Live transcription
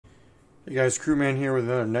Hey guys, Crewman here with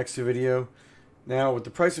another Nexa video. Now, with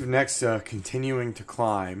the price of Nexa continuing to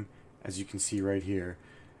climb, as you can see right here,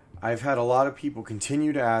 I've had a lot of people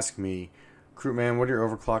continue to ask me, Crewman, what are your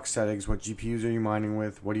overclock settings? What GPUs are you mining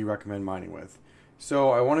with? What do you recommend mining with?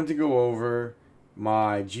 So I wanted to go over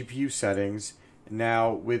my GPU settings.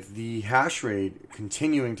 Now, with the hash rate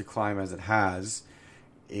continuing to climb as it has,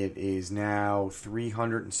 it is now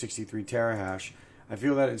 363 terahash. I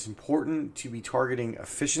feel that it's important to be targeting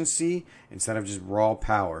efficiency instead of just raw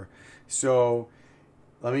power. So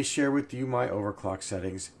let me share with you my overclock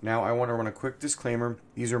settings. Now I want to run a quick disclaimer.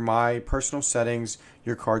 These are my personal settings.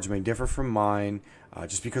 Your cards may differ from mine.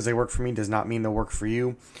 Just because they work for me does not mean they'll work for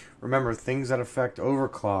you. Remember, things that affect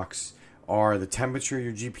overclocks are the temperature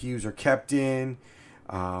your GPUs are kept in,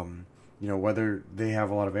 whether they have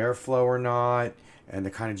a lot of airflow or not, and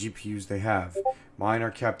the kind of GPUs they have. Mine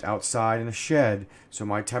are kept outside in a shed, so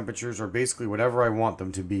my temperatures are basically whatever I want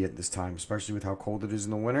them to be at this time, especially with how cold it is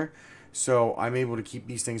in the winter. So I'm able to keep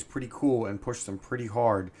these things pretty cool and push them pretty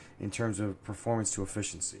hard in terms of performance to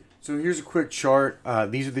efficiency. So here's a quick chart.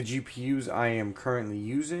 These are the GPUs I am currently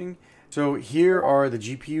using. So here are the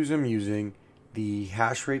GPUs I'm using, the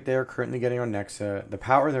hash rate they're currently getting on Nexa, the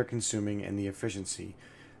power they're consuming, and the efficiency.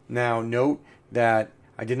 Now note that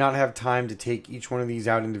I did not have time to take each one of these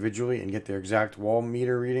out individually and get their exact wall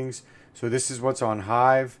meter readings. So this is what's on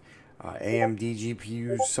Hive. AMD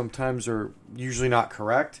GPUs sometimes are usually not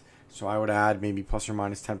correct, so I would add maybe plus or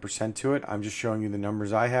minus 10% to it. I'm just showing you the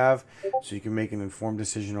numbers I have so you can make an informed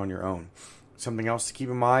decision on your own. Something else to keep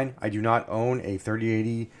in mind, I do not own a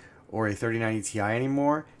 3080 or a 3090 Ti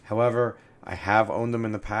anymore. However, I have owned them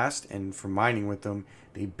in the past, and for mining with them,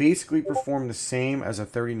 they basically perform the same as a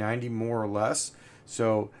 3090 more or less.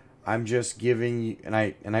 So I'm just giving you, and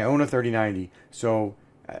I own a 3090, so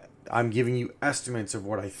I'm giving you estimates of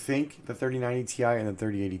what I think the 3090 Ti and the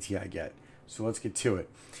 3080 Ti get. So let's get to it.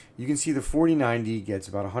 You can see the 4090 gets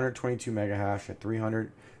about 122 mega hash at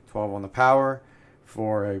 312 on the power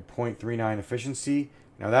for a 0.39 efficiency.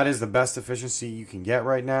 Now that is the best efficiency you can get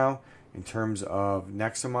right now in terms of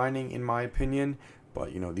Nexa mining, in my opinion.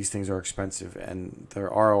 But these things are expensive and their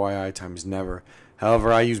ROI times never.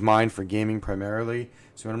 However, I use mine for gaming primarily.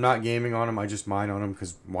 So when I'm not gaming on them, I just mine on them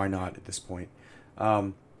because why not at this point.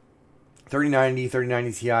 3090,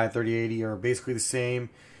 3090 Ti, 3080 are basically the same.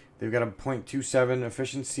 They've got a 0.27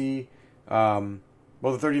 efficiency. The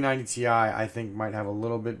 3090 Ti I think might have a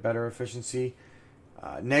little bit better efficiency.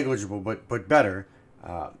 Negligible, but better.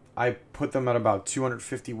 I put them at about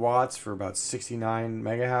 250 watts for about 69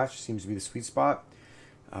 mega hash. Seems to be the sweet spot.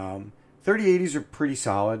 3080s are pretty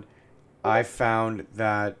solid. I found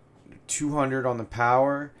that 200 on the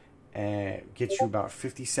power gets you about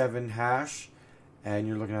 57 hash, and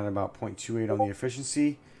you're looking at about 0.28 on the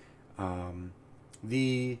efficiency.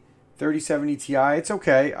 The 3070 Ti, it's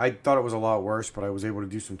okay. I thought it was a lot worse, but I was able to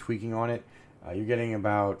do some tweaking on it. You're getting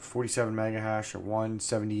about 47 mega hash at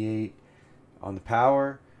 178 on the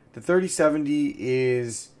power. The 3070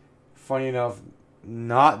 is, funny enough,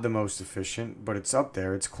 not the most efficient, but it's up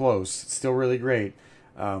there. It's close. It's still really great.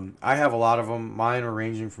 I have a lot of them. Mine are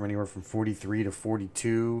ranging from anywhere from 43 to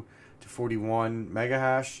 42 to 41 mega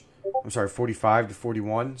hash. I'm sorry, 45 to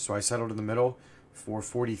 41. So I settled in the middle for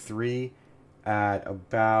 43 at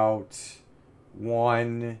about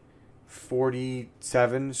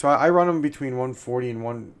 147. So I run them between 140 and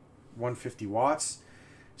 150 watts.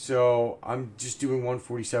 So I'm just doing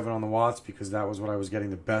 147 on the watts because that was what I was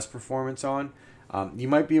getting the best performance on. You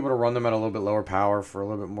might be able to run them at a little bit lower power for a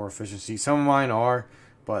little bit more efficiency. Some of mine are,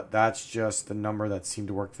 but that's just the number that seemed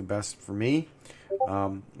to work the best for me.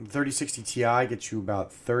 3060 Ti gets you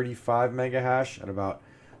about 35 mega hash at about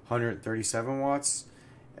 137 watts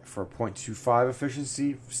for a 0.25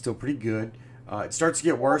 efficiency. Still pretty good. It starts to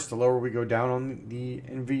get worse the lower we go down on the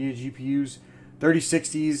NVIDIA GPUs.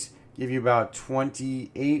 3060s give you about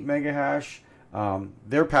 28 mega hash.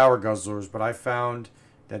 They're power guzzlers, but I found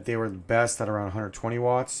that they were the best at around 120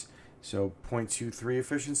 watts, so 0.23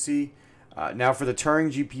 efficiency. Now for the Turing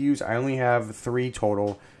GPUs, I only have 3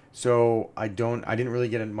 total, so I didn't really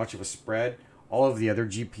get much of a spread. All of the other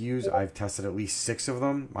GPUs, I've tested at least 6 of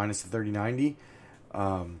them, minus the 3090.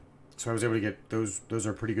 So I was able to get those. Those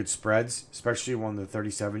are pretty good spreads, especially on the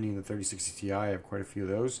 3070 and the 3060 Ti. I have quite a few of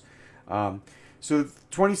those. So the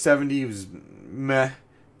 2070 was meh.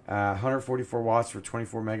 144 watts for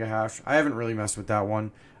 24 mega hash. I haven't really messed with that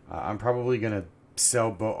one. I'm probably going to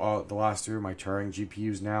sell the last 3 of my Turing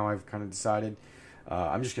GPUs now, I've kind of decided.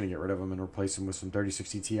 I'm just going to get rid of them and replace them with some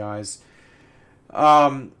 3060 Ti's.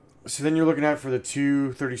 So then you're looking at for the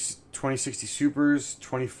two 2060 Supers,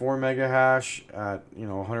 24 mega hash at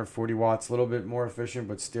 140 watts, a little bit more efficient,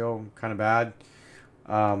 but still kind of bad.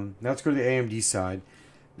 Now let's go to the AMD side.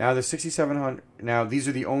 Now the 6700. Now these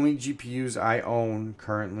are the only GPUs I own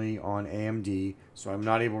currently on AMD, so I'm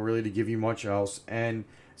not able really to give you much else. And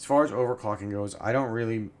as far as overclocking goes, I don't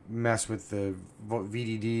really mess with the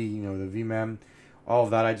VDD, the VMEM, all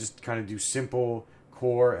of that. I just kind of do simple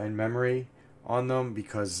core and memory on them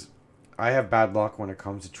because I have bad luck when it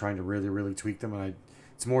comes to trying to really tweak them, and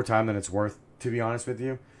it's more time than it's worth, to be honest with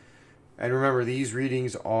you. And remember, these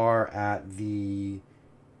readings are at the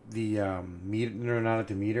meter. They're not at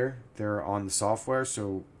the meter. They're on the software.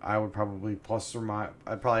 So I would probably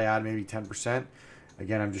I'd probably add maybe 10%.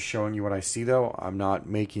 Again, I'm just showing you what I see though. I'm not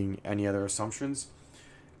making any other assumptions.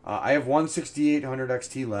 I have one 6800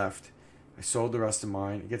 XT left. I sold the rest of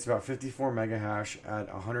mine. It gets about 54 mega hash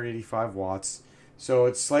at 185 watts. So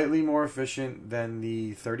it's slightly more efficient than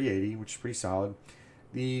the 3080, which is pretty solid.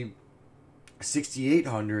 The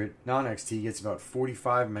 6800 non-XT gets about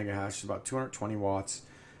 45 mega hash, about 220 watts.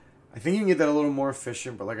 I think you can get that a little more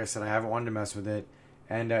efficient, but like I said, I haven't wanted to mess with it.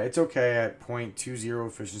 And it's okay at 0.20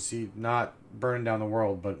 efficiency, not burning down the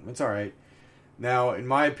world, but it's alright. Now, in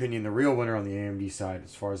my opinion, the real winner on the AMD side,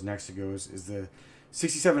 as far as Nexa goes, is the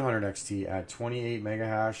 6700 XT at 28 mega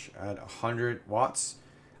hash at 100 watts.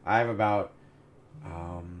 I have about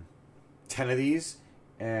 10 of these,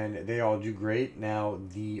 and they all do great. Now,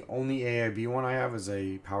 the only AIB one I have is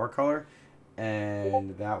a power color,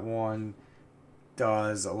 and that one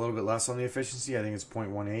does a little bit less on the efficiency. I think it's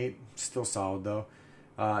 0.18. Still solid, though.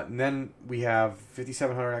 And then we have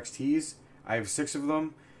 5700 XTs. I have 6 of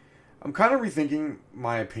them. I'm kind of rethinking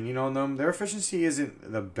my opinion on them. Their efficiency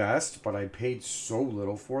isn't the best, but I paid so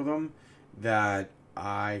little for them that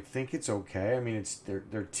I think it's okay. I mean,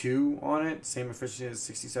 they're 2 on it, same efficiency as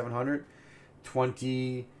 6700,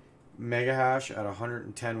 20 mega hash at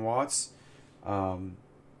 110 watts.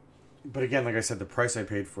 But again, like I said, the price I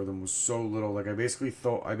paid for them was so little. Like I basically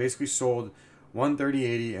sold one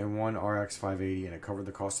 3080 and one RX 580, and it covered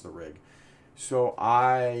the cost of the rig. So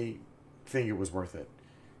I think it was worth it.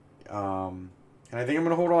 And I think I'm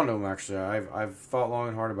gonna hold on to them. Actually, I've thought long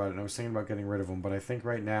and hard about it, and I was thinking about getting rid of them. But I think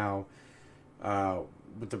right now,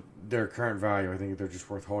 with their current value, I think they're just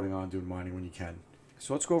worth holding on to and mining when you can.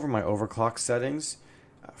 So let's go over my overclock settings.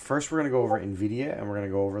 First, we're gonna go over NVIDIA, and we're gonna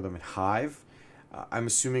go over them in Hive. I'm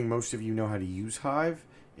assuming most of you know how to use Hive.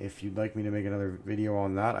 If you'd like me to make another video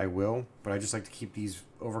on that, I will. But I just like to keep these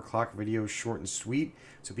overclock videos short and sweet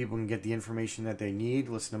so people can get the information that they need,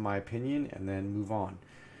 listen to my opinion, and then move on.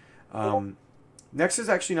 Next is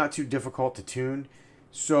actually not too difficult to tune.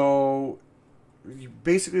 So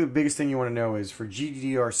basically the biggest thing you want to know is for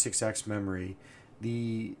GDDR6X memory,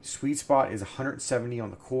 the sweet spot is 170 on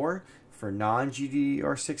the core. For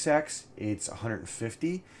non-GDDR6X, it's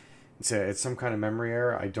 150. It's some kind of memory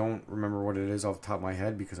error. I don't remember what it is off the top of my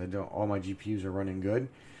head because all my GPUs are running good.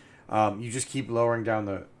 You just keep lowering down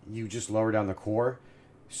lower down the core.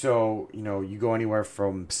 So, you go anywhere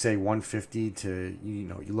from say 150 to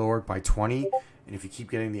you lower it by 20, and if you keep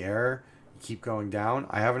getting the error, you keep going down.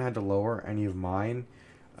 I haven't had to lower any of mine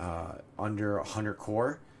under 100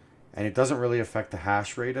 core, and it doesn't really affect the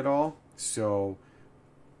hash rate at all. So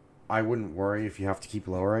I wouldn't worry if you have to keep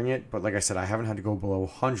lowering it. But like I said, I haven't had to go below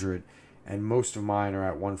 100, and most of mine are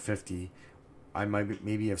at 150. I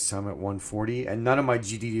maybe have some at 140, and none of my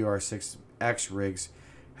GDDR6X rigs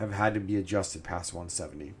have had to be adjusted past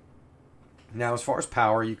 170. Now, as far as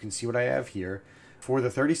power, you can see what I have here. For the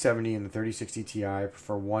 3070 and the 3060 Ti, I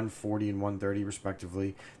prefer 140 and 130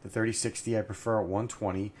 respectively. The 3060 I prefer at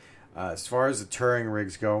 120. As far as the Turing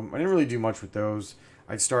rigs go, I didn't really do much with those.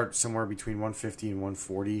 I'd start somewhere between 150 and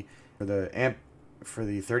 140. For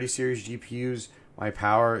the 30 series GPUs, my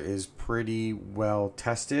power is pretty well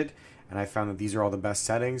tested, and I found that these are all the best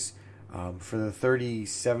settings. For the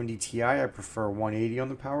 3070 Ti, I prefer 180 on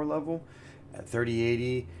the power level. At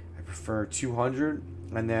 3080, I prefer 200.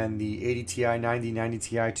 And then the 80 Ti, 90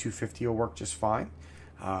 Ti, 250 will work just fine.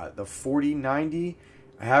 The 4090,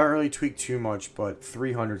 I haven't really tweaked too much, but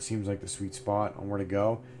 300 seems like the sweet spot on where to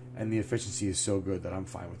go. And the efficiency is so good that I'm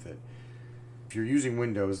fine with it. If you're using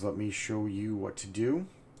Windows, let me show you what to do.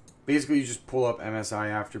 Basically, you just pull up MSI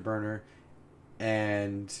Afterburner,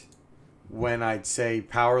 and when I'd say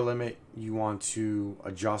power limit, you want to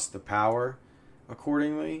adjust the power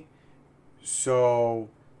accordingly. So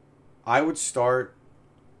I would start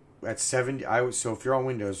at 70. So if you're on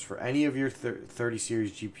Windows, for any of your 30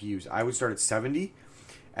 series GPUs, I would start at 70,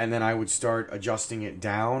 and then I would start adjusting it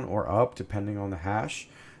down or up depending on the hash.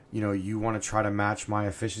 You want to try to match my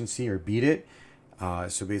efficiency or beat it.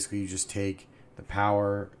 So basically you just take the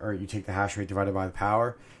power, or you take the hash rate divided by the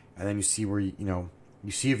power, and then you see where you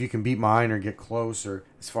see if you can beat mine or get close. Or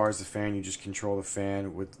as far as the fan, you just control the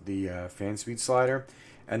fan with the fan speed slider.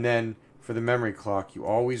 And then for the memory clock, you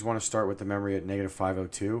always want to start with the memory at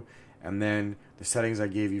 -502, and then the settings I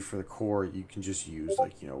gave you for the core, you can just use,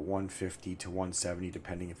 like, 150 to 170,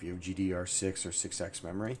 depending if you have GDDR6 or 6X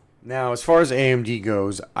memory. Now, as far as AMD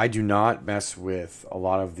goes, I do not mess with a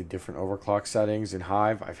lot of the different overclock settings in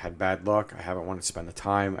Hive. I've had bad luck. I haven't wanted to spend the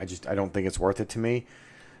time. I don't think it's worth it to me,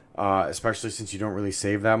 especially since you don't really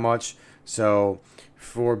save that much. So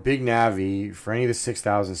for Big Navi, for any of the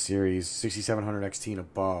 6000 series, 6700 XT and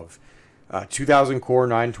above, 2000 core,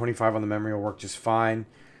 925 on the memory will work just fine.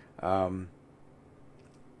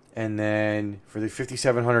 And then for the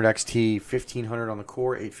 5700 XT, 1500 on the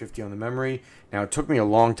core, 850 on the memory. Now, it took me a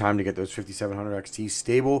long time to get those 5700 XT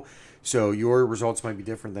stable, so your results might be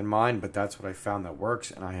different than mine, but that's what I found that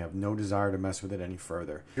works, and I have no desire to mess with it any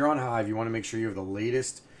further. If you're on Hive, you want to make sure you have the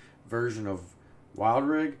latest version of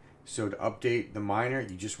WildRig. So to update the miner,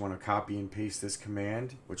 you just want to copy and paste this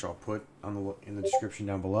command, which I'll put in the description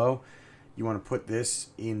down below. You want to put this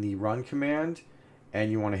in the run command,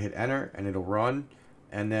 and you want to hit enter, and it'll run.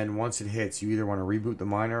 And then once it hits, you either want to reboot the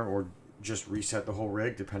miner or just reset the whole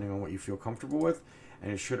rig, depending on what you feel comfortable with.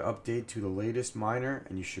 And it should update to the latest miner,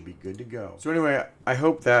 and you should be good to go. So anyway, I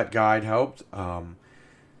hope that guide helped.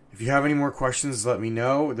 If you have any more questions, let me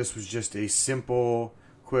know. This was just a simple,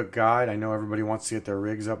 quick guide. I know everybody wants to get their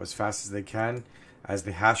rigs up as fast as they can, as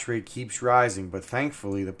the hash rate keeps rising. But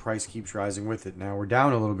thankfully, the price keeps rising with it. Now, we're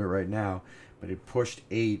down a little bit right now, but it pushed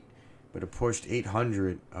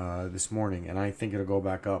 800 this morning, and I think it'll go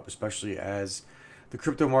back up, especially as the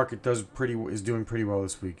crypto market is doing pretty well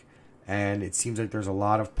this week, and it seems like there's a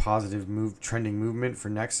lot of positive trending movement for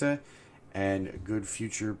Nexa, and a good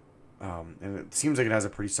future, and it seems like it has a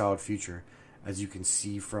pretty solid future. As you can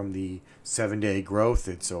see from the 7-day growth,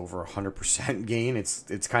 it's over 100% gain.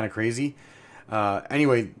 It's kind of crazy.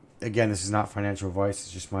 Anyway, again, this is not financial advice.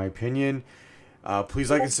 It's just my opinion.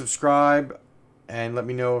 Please like and subscribe. And let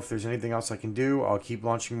me know if there's anything else I can do. I'll keep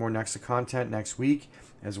launching more Nexa content next week,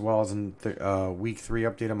 as well as in week 3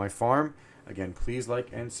 update on my farm. Again, please like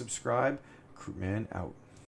and subscribe. Crewman out.